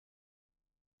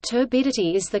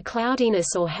Turbidity is the cloudiness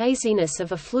or haziness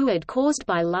of a fluid caused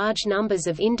by large numbers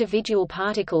of individual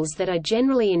particles that are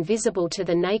generally invisible to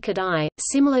the naked eye,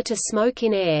 similar to smoke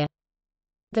in air.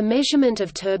 The measurement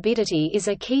of turbidity is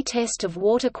a key test of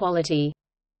water quality.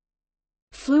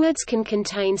 Fluids can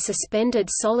contain suspended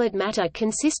solid matter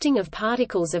consisting of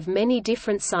particles of many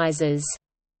different sizes.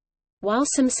 While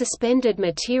some suspended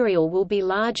material will be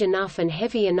large enough and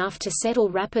heavy enough to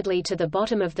settle rapidly to the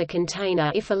bottom of the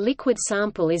container if a liquid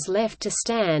sample is left to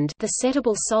stand, the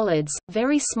settable solids,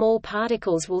 very small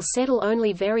particles will settle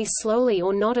only very slowly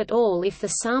or not at all if the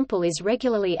sample is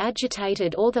regularly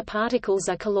agitated or the particles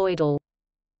are colloidal.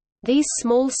 These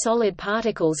small solid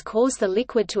particles cause the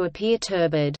liquid to appear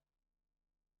turbid.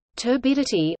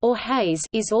 Turbidity or haze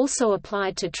is also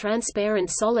applied to transparent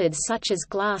solids such as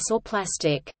glass or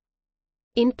plastic.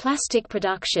 In plastic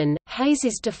production, haze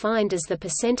is defined as the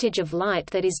percentage of light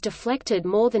that is deflected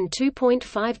more than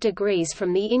 2.5 degrees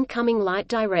from the incoming light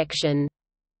direction.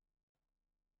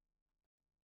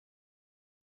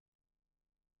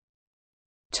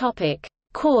 Topic: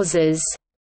 Causes.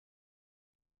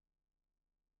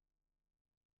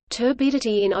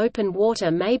 Turbidity in open water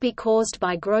may be caused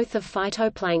by growth of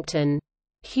phytoplankton.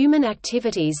 Human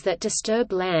activities that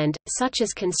disturb land, such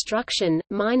as construction,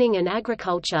 mining and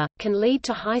agriculture, can lead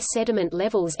to high sediment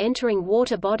levels entering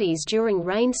water bodies during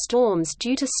rain storms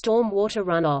due to storm water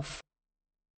runoff.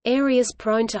 Areas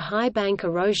prone to high bank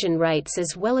erosion rates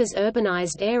as well as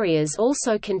urbanized areas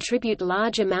also contribute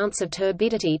large amounts of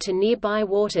turbidity to nearby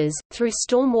waters, through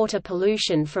stormwater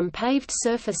pollution from paved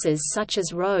surfaces such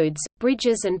as roads,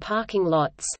 bridges and parking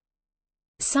lots.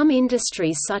 Some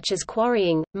industries such as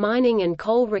quarrying, mining and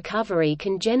coal recovery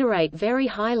can generate very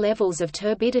high levels of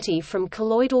turbidity from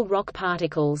colloidal rock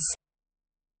particles.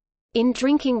 In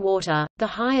drinking water, the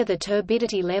higher the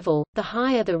turbidity level, the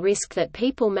higher the risk that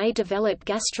people may develop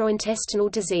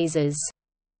gastrointestinal diseases.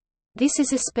 This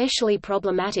is especially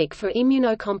problematic for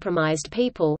immunocompromised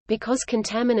people, because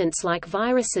contaminants like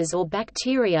viruses or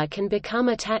bacteria can become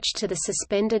attached to the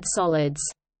suspended solids.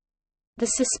 The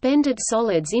suspended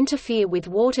solids interfere with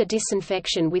water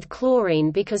disinfection with chlorine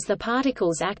because the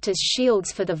particles act as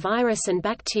shields for the virus and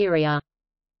bacteria.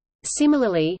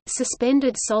 Similarly,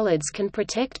 suspended solids can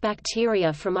protect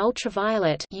bacteria from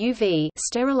ultraviolet (UV)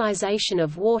 sterilization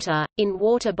of water. In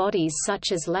water bodies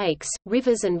such as lakes,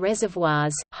 rivers and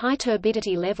reservoirs, high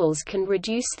turbidity levels can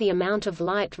reduce the amount of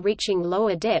light reaching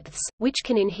lower depths, which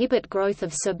can inhibit growth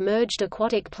of submerged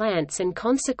aquatic plants and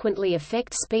consequently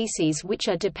affect species which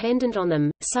are dependent on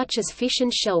them, such as fish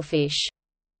and shellfish.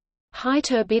 High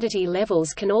turbidity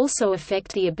levels can also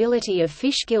affect the ability of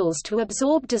fish gills to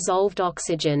absorb dissolved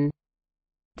oxygen.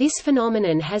 This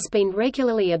phenomenon has been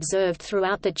regularly observed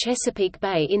throughout the Chesapeake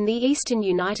Bay in the eastern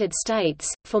United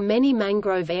States. For many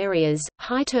mangrove areas,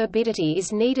 high turbidity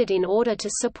is needed in order to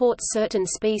support certain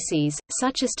species,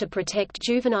 such as to protect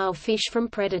juvenile fish from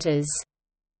predators.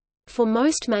 For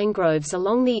most mangroves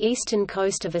along the eastern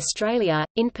coast of Australia,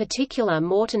 in particular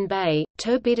Moreton Bay,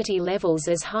 turbidity levels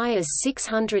as high as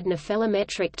 600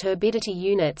 nephelometric turbidity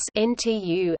units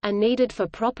 (NTU) are needed for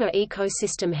proper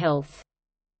ecosystem health.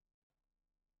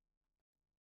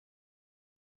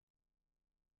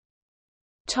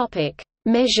 Topic: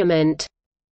 Measurement.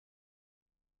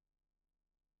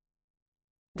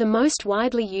 The most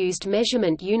widely used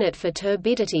measurement unit for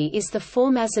turbidity is the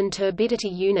Formazen turbidity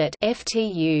unit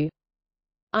 (FTU).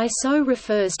 ISO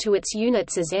refers to its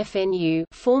units as FNU,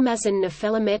 Formazen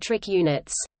nephelometric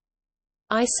units.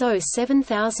 ISO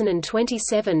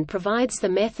 7027 provides the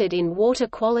method in water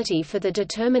quality for the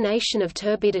determination of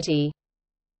turbidity.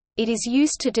 It is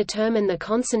used to determine the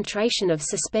concentration of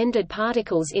suspended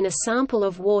particles in a sample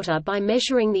of water by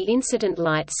measuring the incident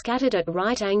light scattered at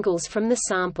right angles from the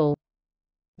sample.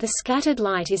 The scattered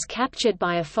light is captured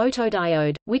by a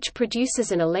photodiode, which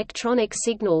produces an electronic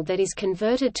signal that is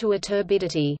converted to a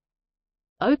turbidity.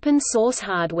 Open-source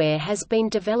hardware has been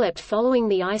developed following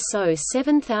the ISO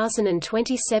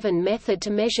 7027 method to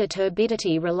measure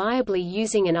turbidity reliably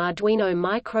using an Arduino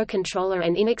microcontroller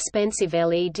and inexpensive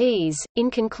LEDs. In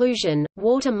conclusion,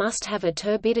 water must have a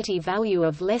turbidity value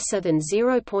of lesser than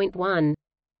 0.1.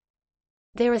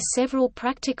 There are several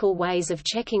practical ways of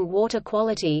checking water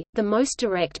quality, the most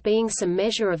direct being some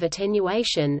measure of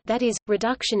attenuation, that is,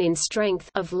 reduction in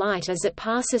strength of light as it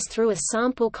passes through a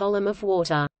sample column of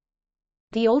water.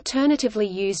 The alternatively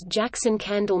used Jackson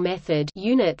candle method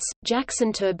units,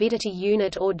 Jackson turbidity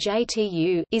unit or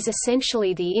JTU, is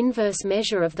essentially the inverse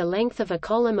measure of the length of a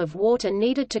column of water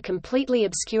needed to completely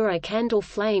obscure a candle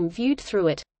flame viewed through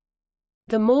it.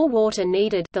 The more water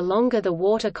needed, the longer the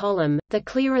water column, the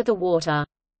clearer the water.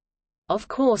 Of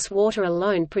course, water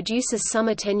alone produces some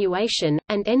attenuation,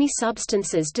 and any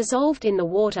substances dissolved in the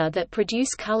water that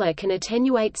produce color can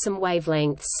attenuate some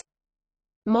wavelengths.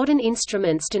 Modern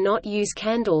instruments do not use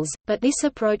candles, but this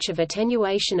approach of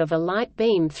attenuation of a light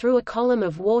beam through a column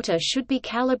of water should be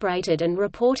calibrated and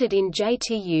reported in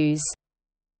JTUs.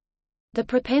 The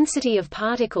propensity of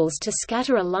particles to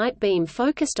scatter a light beam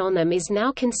focused on them is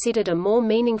now considered a more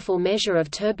meaningful measure of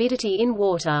turbidity in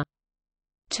water.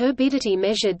 Turbidity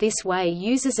measured this way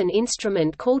uses an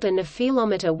instrument called a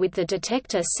nephelometer with the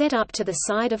detector set up to the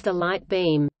side of the light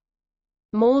beam.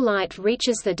 More light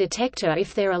reaches the detector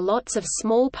if there are lots of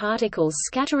small particles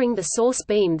scattering the source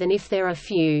beam than if there are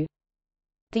few.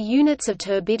 The units of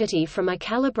turbidity from a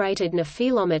calibrated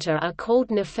nephelometer are called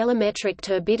nephelometric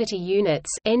turbidity units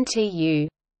 (NTU).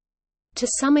 To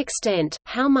some extent,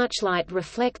 how much light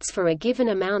reflects for a given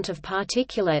amount of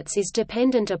particulates is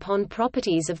dependent upon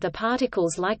properties of the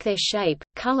particles like their shape,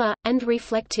 color, and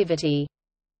reflectivity.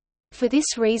 For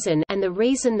this reason, and the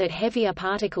reason that heavier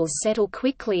particles settle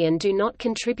quickly and do not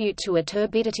contribute to a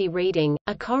turbidity reading,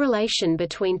 a correlation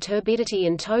between turbidity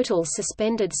and total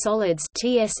suspended solids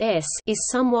 (TSS) is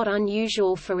somewhat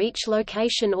unusual for each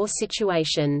location or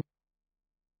situation.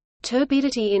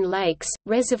 Turbidity in lakes,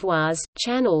 reservoirs,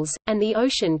 channels, and the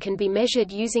ocean can be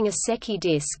measured using a Secchi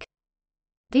disk.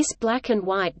 This black and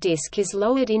white disk is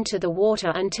lowered into the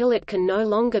water until it can no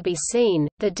longer be seen.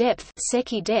 The depth,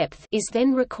 Secchi depth, is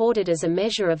then recorded as a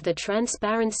measure of the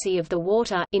transparency of the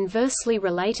water, inversely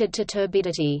related to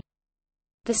turbidity.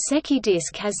 The Secchi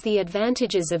disk has the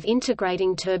advantages of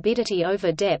integrating turbidity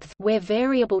over depth, where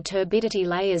variable turbidity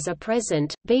layers are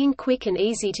present, being quick and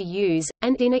easy to use,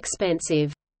 and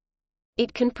inexpensive.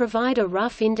 It can provide a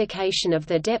rough indication of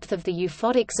the depth of the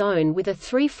euphotic zone with a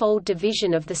threefold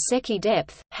division of the Secchi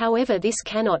depth, however this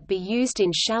cannot be used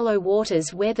in shallow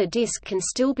waters where the disk can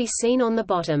still be seen on the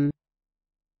bottom.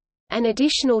 An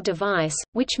additional device,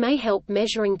 which may help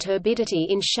measuring turbidity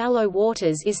in shallow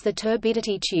waters is the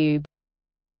turbidity tube.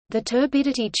 The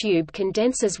turbidity tube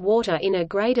condenses water in a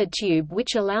graded tube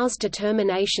which allows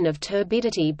determination of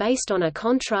turbidity based on a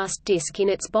contrast disk in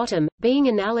its bottom, being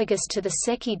analogous to the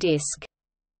Secchi disk.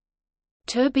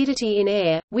 Turbidity in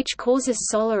air, which causes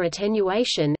solar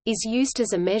attenuation, is used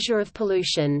as a measure of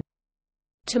pollution.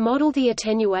 To model the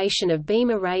attenuation of beam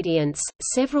irradiance,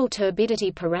 several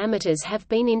turbidity parameters have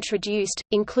been introduced,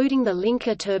 including the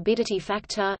Linker turbidity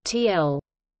factor (TL).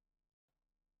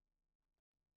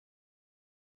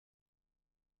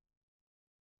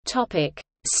 Topic: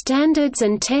 Standards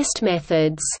and test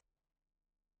methods.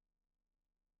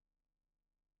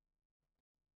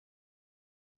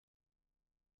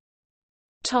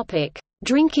 Topic: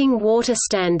 Drinking water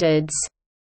standards.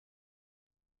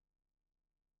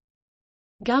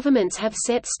 Governments have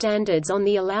set standards on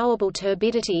the allowable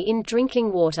turbidity in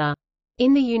drinking water.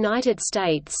 In the United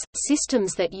States,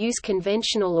 systems that use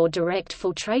conventional or direct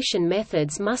filtration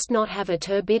methods must not have a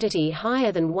turbidity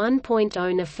higher than 1.0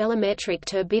 nephelometric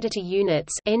turbidity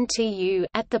units (NTU)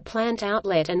 at the plant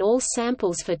outlet, and all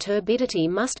samples for turbidity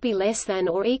must be less than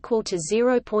or equal to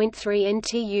 0.3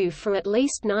 NTU for at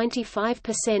least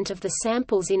 95% of the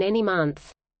samples in any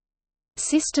month.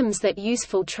 Systems that use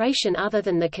filtration other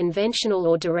than the conventional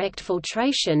or direct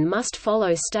filtration must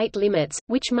follow state limits,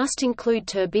 which must include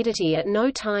turbidity at no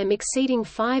time exceeding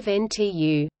 5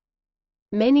 NTU.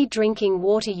 Many drinking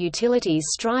water utilities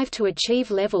strive to achieve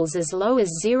levels as low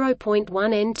as 0.1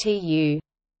 NTU.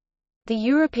 The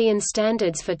European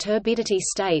standards for turbidity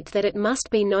state that it must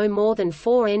be no more than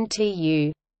 4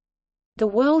 NTU. The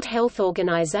World Health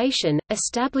Organization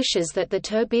establishes that the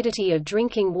turbidity of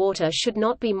drinking water should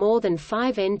not be more than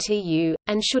 5 NTU,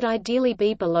 and should ideally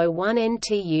be below 1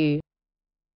 NTU.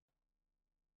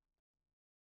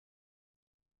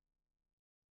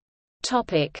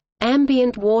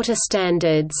 Ambient water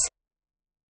standards.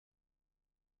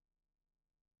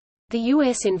 The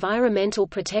U.S. Environmental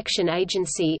Protection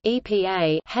Agency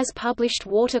 (EPA) has published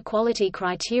water quality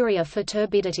criteria for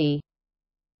turbidity.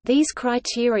 These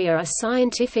criteria are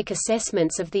scientific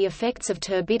assessments of the effects of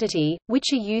turbidity,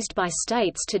 which are used by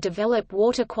states to develop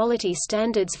water quality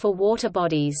standards for water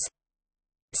bodies.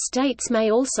 States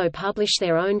may also publish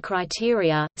their own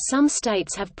criteria. Some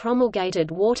states have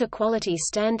promulgated water quality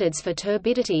standards for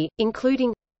turbidity,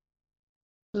 including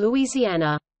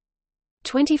Louisiana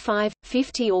 25,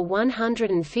 50 or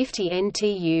 150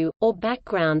 NTU, or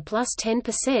background plus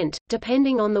 10%,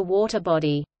 depending on the water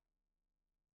body.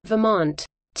 Vermont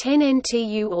 10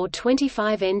 NTU or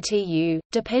 25 NTU,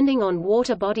 depending on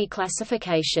water body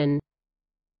classification.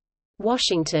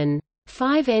 Washington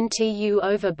 5 NTU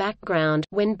over background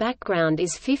when background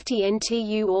is 50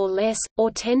 NTU or less, or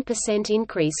 10%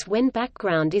 increase when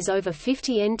background is over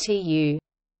 50 NTU.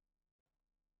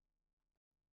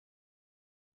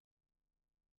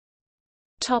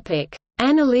 Topic: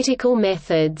 Analytical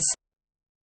methods.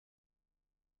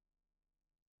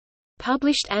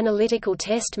 Published analytical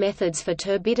test methods for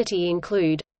turbidity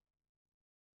include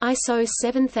ISO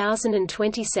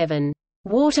 7027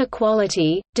 Water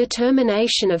quality,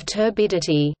 determination of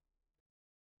turbidity.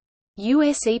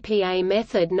 US EPA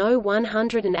method No.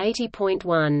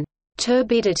 180.1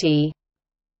 Turbidity.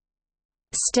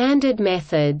 Standard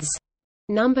methods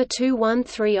No.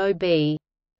 2130B.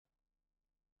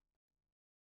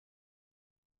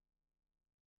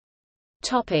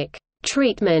 Topic: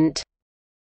 Treatment.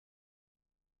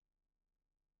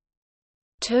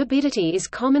 Turbidity is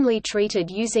commonly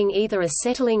treated using either a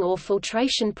settling or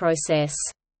filtration process.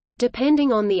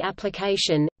 Depending on the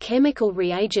application, chemical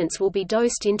reagents will be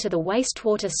dosed into the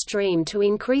wastewater stream to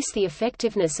increase the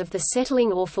effectiveness of the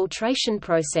settling or filtration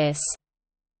process.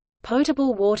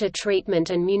 Potable water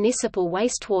treatment and municipal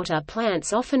wastewater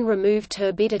plants often remove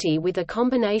turbidity with a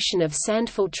combination of sand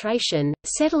filtration,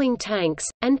 settling tanks,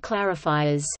 and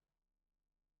clarifiers.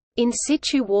 In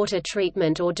situ water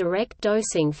treatment or direct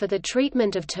dosing for the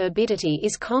treatment of turbidity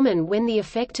is common when the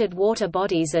affected water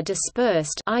bodies are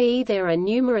dispersed, i.e. there are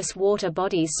numerous water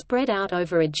bodies spread out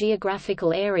over a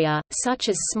geographical area, such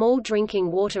as small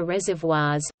drinking water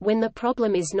reservoirs, when the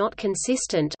problem is not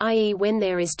consistent, i.e. when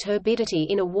there is turbidity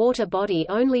in a water body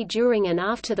only during and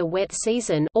after the wet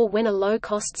season, or when a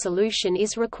low-cost solution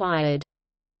is required.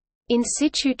 In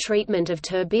situ treatment of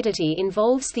turbidity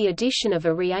involves the addition of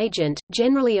a reagent,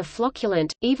 generally a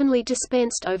flocculant, evenly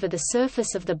dispensed over the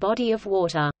surface of the body of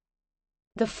water.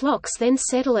 The flocks then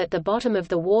settle at the bottom of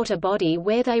the water body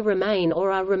where they remain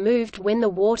or are removed when the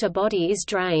water body is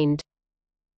drained.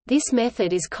 This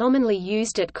method is commonly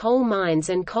used at coal mines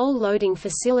and coal loading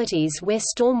facilities where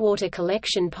stormwater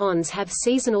collection ponds have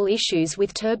seasonal issues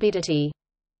with turbidity.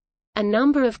 A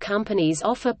number of companies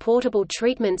offer portable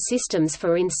treatment systems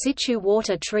for in situ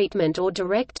water treatment or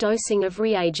direct dosing of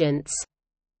reagents.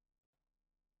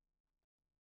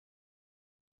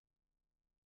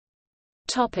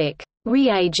 Topic: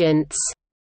 Reagents.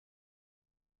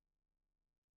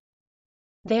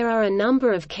 There are a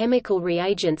number of chemical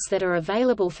reagents that are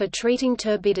available for treating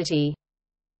turbidity.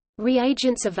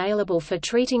 Reagents available for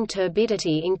treating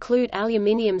turbidity include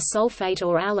aluminium sulfate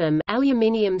or alum,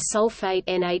 aluminium sulfate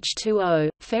NH2O,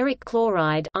 ferric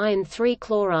chloride, iron 3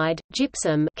 chloride,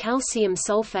 gypsum, calcium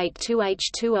sulfate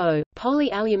 2H2O,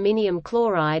 polyaluminium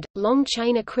chloride,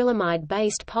 long-chain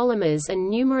acrylamide-based polymers and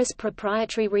numerous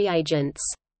proprietary reagents.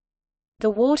 The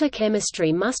water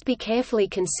chemistry must be carefully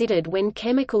considered when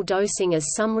chemical dosing,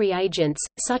 as some reagents,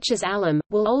 such as alum,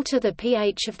 will alter the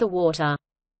pH of the water.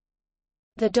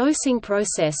 The dosing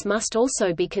process must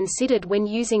also be considered when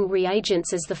using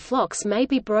reagents, as the flocks may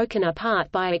be broken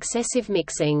apart by excessive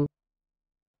mixing.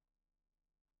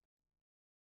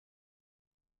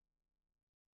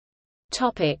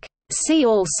 See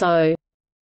also: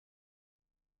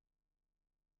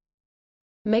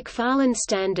 McFarland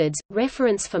standards –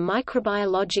 reference for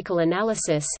microbiological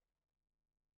analysis,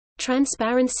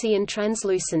 transparency and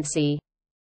translucency.